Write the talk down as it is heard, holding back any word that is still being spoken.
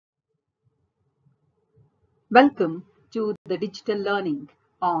Welcome to the digital learning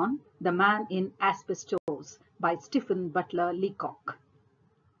on The Man in Asbestos by Stephen Butler Leacock.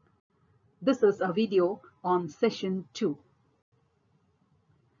 This is a video on session 2.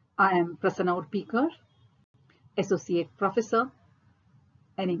 I am Prasanna Urpikar, Associate Professor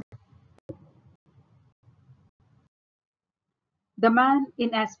in English. The Man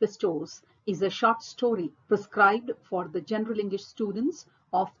in Asbestos is a short story prescribed for the general English students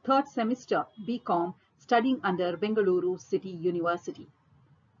of third semester BCom studying under Bengaluru City University.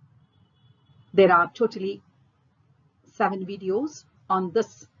 There are totally 7 videos on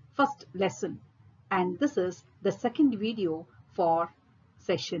this first lesson, and this is the second video for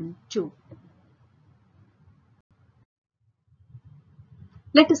session 2.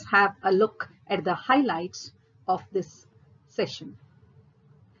 Let us have a look at the highlights of this session.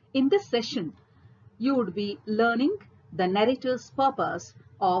 In this session, you would be learning the narrator's purpose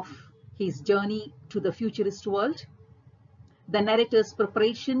of his journey to the futurist world, the narrator's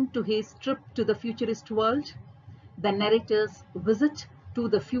preparation to his trip to the futurist world, the narrator's visit to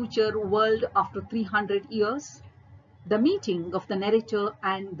the future world after 300 years, the meeting of the narrator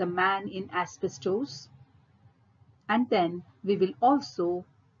and the man in asbestos, and then we will also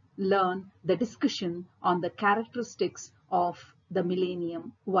learn the discussion on the characteristics of the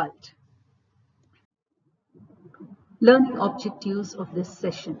millennium world. Learning objectives of this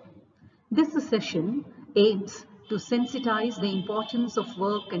session. This session aims to sensitize the importance of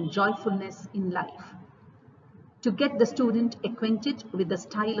work and joyfulness in life, to get the student acquainted with the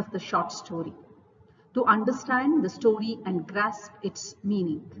style of the short story, to understand the story and grasp its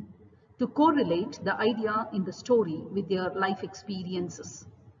meaning, to correlate the idea in the story with their life experiences,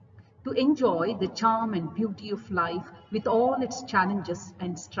 to enjoy the charm and beauty of life with all its challenges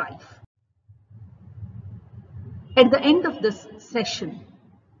and strife. At the end of this session,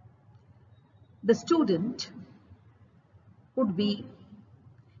 the student would be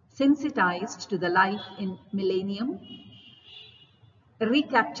sensitized to the life in millennium,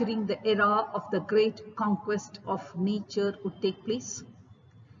 recapturing the era of the great conquest of nature would take place,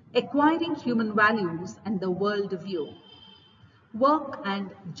 acquiring human values and the world view. Work and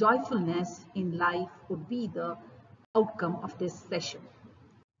joyfulness in life would be the outcome of this session.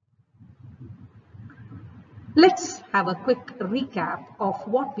 Let's have a quick recap of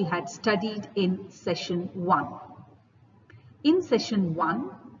what we had studied in session 1. In session 1,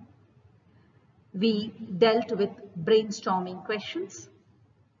 we dealt with brainstorming questions.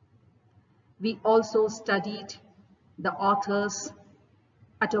 We also studied the author's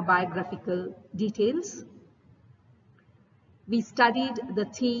autobiographical details. We studied the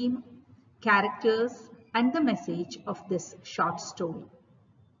theme, characters, and the message of this short story.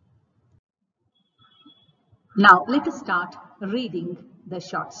 Now let us start reading the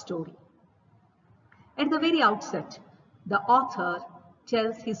short story. At the very outset, the author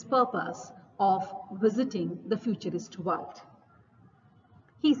tells his purpose of visiting the futurist world.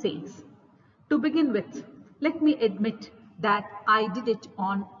 He says, "To begin with, let me admit that I did it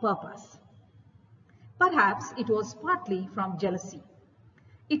on purpose. Perhaps it was partly from jealousy.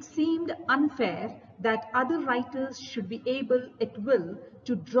 It seemed unfair that other writers should be able at will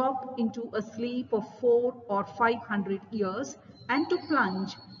to drop into a sleep of 400 or 500 years and to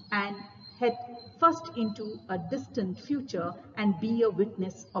plunge and head first into a distant future and be a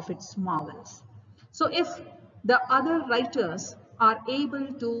witness of its marvels. So if the other writers are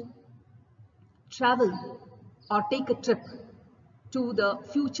able to travel or take a trip to the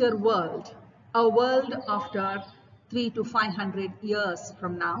future world, a world after 300 to 500 years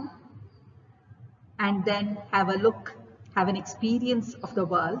from now, and then have an experience of the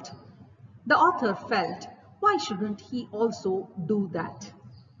world, the author felt, why shouldn't he also do that?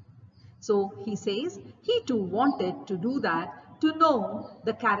 So he says he too wanted to do that, to know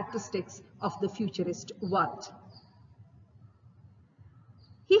the characteristics of the futurist world.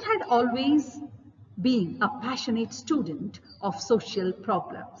 He had always been a passionate student of social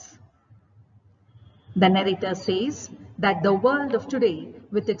problems. The narrator says that the world of today,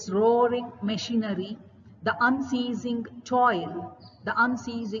 with its roaring machinery, the unceasing toil, the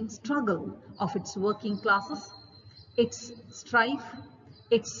unceasing struggle of its working classes, its strife,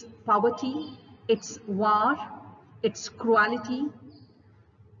 its poverty, its war, its cruelty,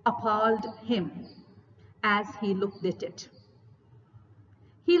 appalled him as he looked at it.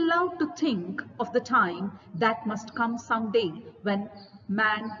 He loved to think of the time that must come someday when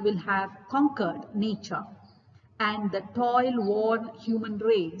man will have conquered nature and the toil-worn human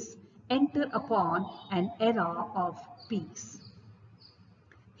race enter upon an era of peace.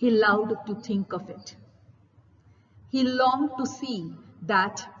 He loved to think of it. He longed to see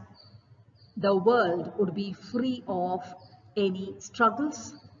that the world would be free of any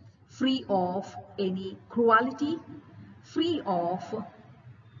struggles, free of any cruelty, free of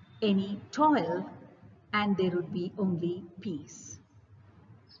any toil, and there would be only peace.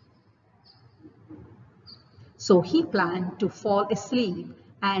 So he planned to fall asleep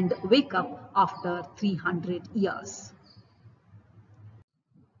and wake up after 300 years.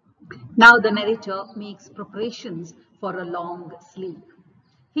 Now the narrator makes preparations for a long sleep.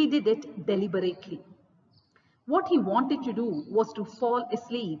 He did it deliberately. What he wanted to do was to fall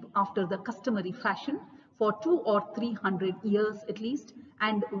asleep after the customary fashion for 200 or 300 years at least,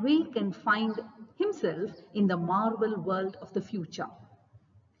 and wake and find himself in the marvel world of the future.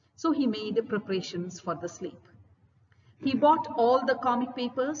 So he made preparations for the sleep. He bought all the comic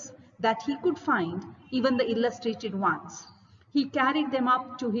papers that he could find, even the illustrated ones. He carried them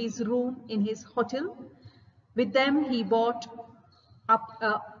up to his room in his hotel. With them, he bought up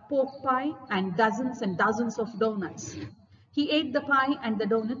a pork pie and dozens of donuts. He ate the pie and the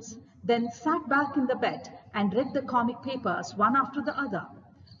donuts, then sat back in the bed and read the comic papers one after the other.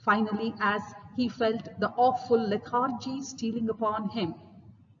 Finally, as he felt the awful lethargy stealing upon him,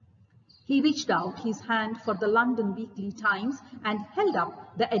 he reached out his hand for the London Weekly Times and held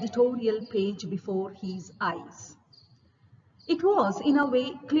up the editorial page before his eyes. It was, in a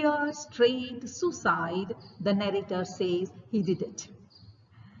way, clear, straight suicide. The narrator says he did it.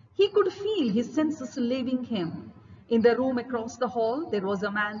 He could feel his senses leaving him. In the room across the hall, there was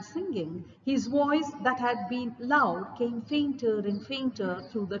a man singing. His voice that had been loud came fainter and fainter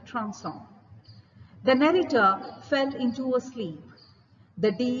through the transom. The narrator fell into a sleep,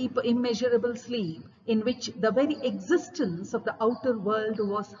 the deep, immeasurable sleep in which the very existence of the outer world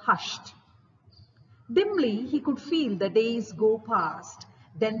was hushed. Dimly, he could feel the days go past,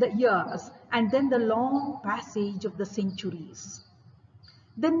 then the years, and then the long passage of the centuries.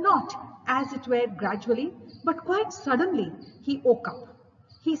 Then not, as it were, gradually, but quite suddenly, he woke up.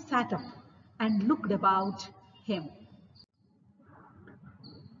 He sat up and looked about him.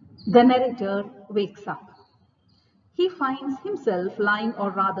 The narrator wakes up. He finds himself lying,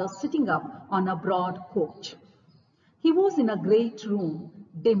 or rather sitting up, on a broad couch. He was in a great room,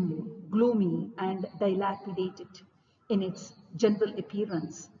 dim, gloomy and dilapidated in its general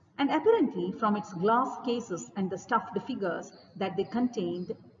appearance, and apparently from its glass cases and the stuffed figures that they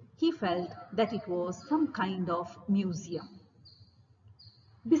contained, he felt that it was some kind of museum.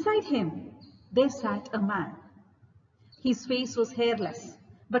 Beside him, there sat a man. His face was hairless,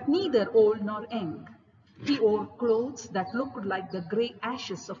 but neither old nor young. He wore clothes that looked like the grey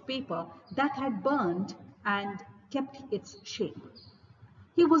ashes of paper that had burned and kept its shape.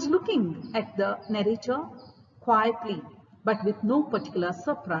 He was looking at the narrator quietly, but with no particular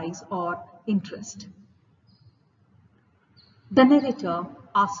surprise or interest. The narrator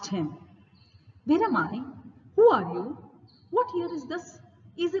asked him, "Where am I? Who are you? What year is this?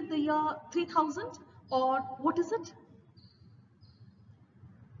 Is it the year 3000 or what is it?"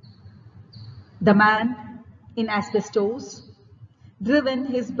 The man in asbestos, driven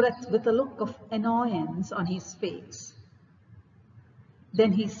his breath with a look of annoyance on his face.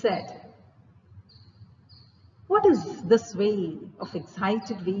 Then he said, "What is this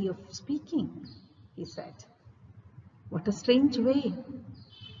excited way of speaking?" he said. "What a strange way."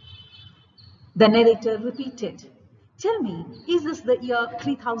 The narrator repeated, "Tell me, is this the year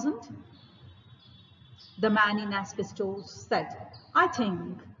 3000? The man in asbestos said, "I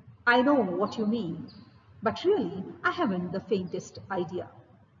think I know what you mean, but really I haven't the faintest idea.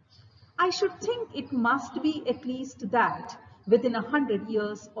 I should think it must be at least that within 100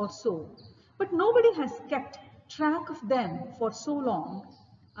 years or so, but nobody has kept track of them for so long,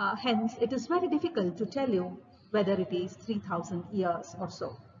 hence it is very difficult to tell you whether it is 3000 years or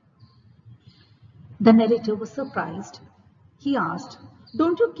so." The narrator was surprised. He asked,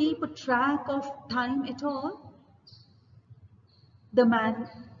 "Don't you keep a track of time at all?" The man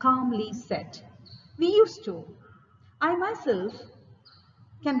calmly said, "We used to. I myself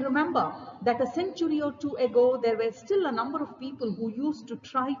can remember that a century or two ago there were still a number of people who used to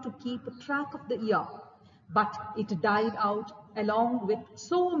try to keep track of the year, but it died out along with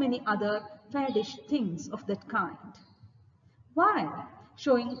so many other faddish things of that kind." While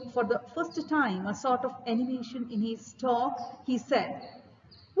showing for the first time a sort of animation in his talk, he said,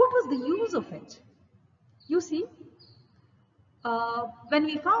 "What was the use of it? You see, when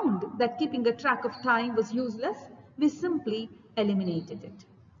we found that keeping a track of time was useless, we simply eliminated it.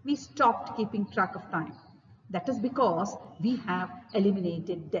 We stopped keeping track of time. That is because we have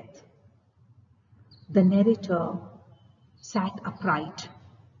eliminated death." The narrator sat upright.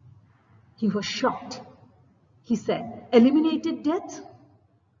 He was shocked. He said, "Eliminated death?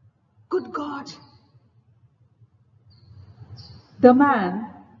 Good God! The man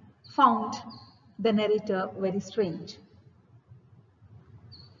found the narrator very strange.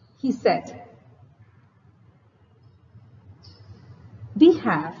 He said, "We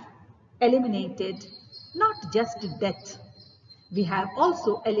have eliminated not just death, we have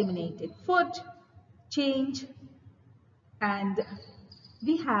also eliminated food, change, and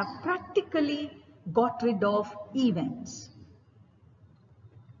we have practically got rid of events."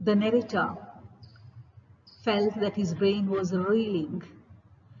 The narrator felt that his brain was reeling.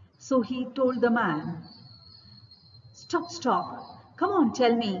 So he told the man, Stop, come on,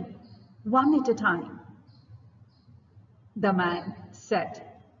 tell me, one at a time." The man said,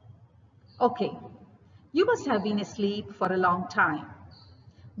 "Okay, you must have been asleep for a long time.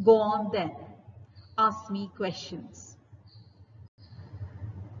 Go on then, ask me questions.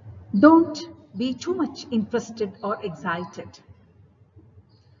 Don't be too much interested or excited.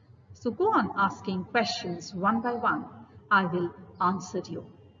 So go on asking questions one by one. I will answer you,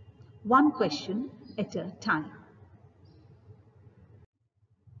 one question at a time."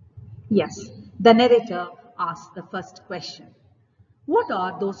 Yes, the narrator asked the first question. "What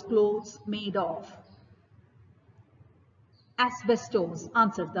are those clothes made of?" "Asbestos,"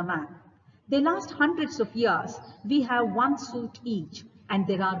 answered the man. "They last hundreds of years. We have one suit each, and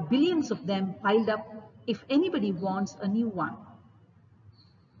there are billions of them piled up if anybody wants a new one."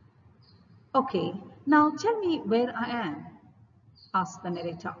 "Okay, now tell me where I am," asked the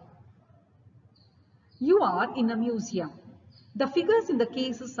narrator. "You are in a museum. The figures in the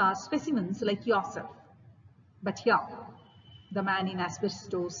cases are specimens like yourself. But here," the man in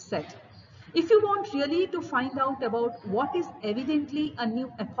asbestos said, "if you want really to find out about what is evidently a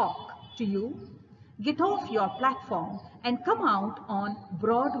new epoch to you, get off your platform and come out on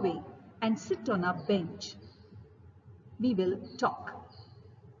Broadway and sit on a bench. We will talk."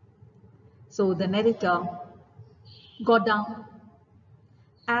 So the narrator got down.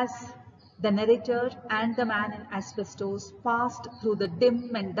 As the narrator and the man in asbestos passed through the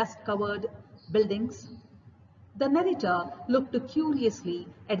dim and dust-covered buildings, the narrator looked curiously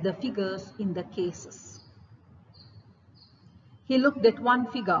at the figures in the cases. He looked at one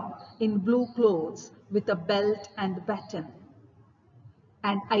figure in blue clothes with a belt and baton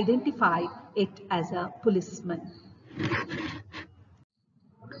and identified it as a policeman.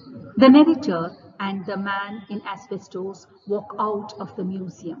 The narrator and the man in asbestos walk out of the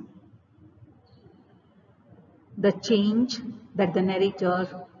museum. The change that the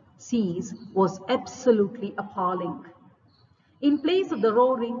narrator sees was absolutely appalling. In place of the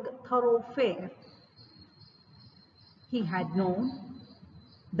roaring thoroughfare he had known,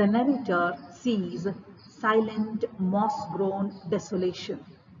 the narrator sees silent, moss-grown desolation.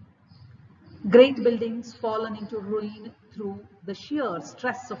 Great buildings fallen into ruin through the sheer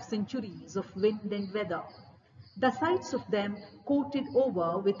stress of centuries of wind and weather, the sides of them coated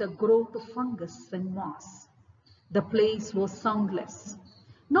over with a growth of fungus and moss. The place was soundless.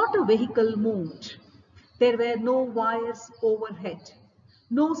 Not a vehicle moved. There were no wires overhead,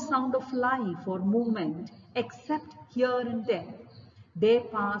 no sound of life or movement except here and there. There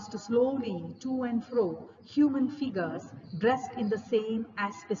passed slowly to and fro human figures dressed in the same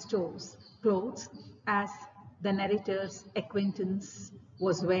asbestos clothes as the narrator's acquaintance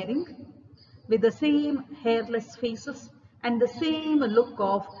was wearing, with the same hairless faces and the same look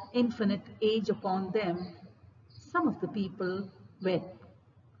of infinite age upon them. Some of the people were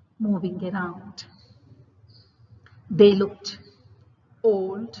moving around. They looked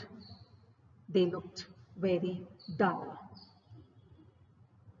old. They looked very dull.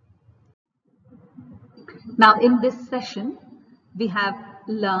 Now, in this session, we have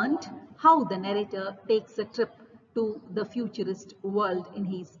learned how the narrator takes a trip to the futurist world in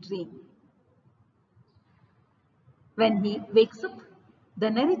his dream. When he wakes up,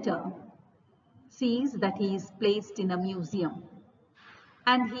 the narrator sees that he is placed in a museum,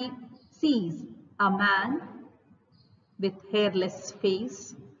 and he sees a man with hairless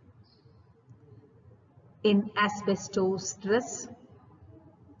face in asbestos dress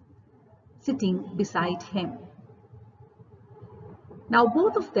sitting beside him. Now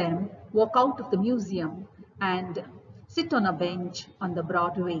both of them walk out of the museum and sit on a bench on the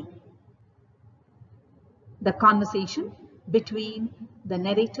Broadway. The conversation between the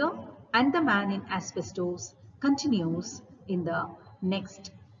narrator and the man in asbestos continues in the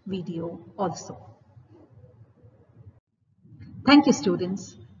next video also. Thank you,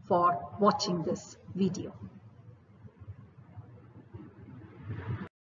 students, for watching this video.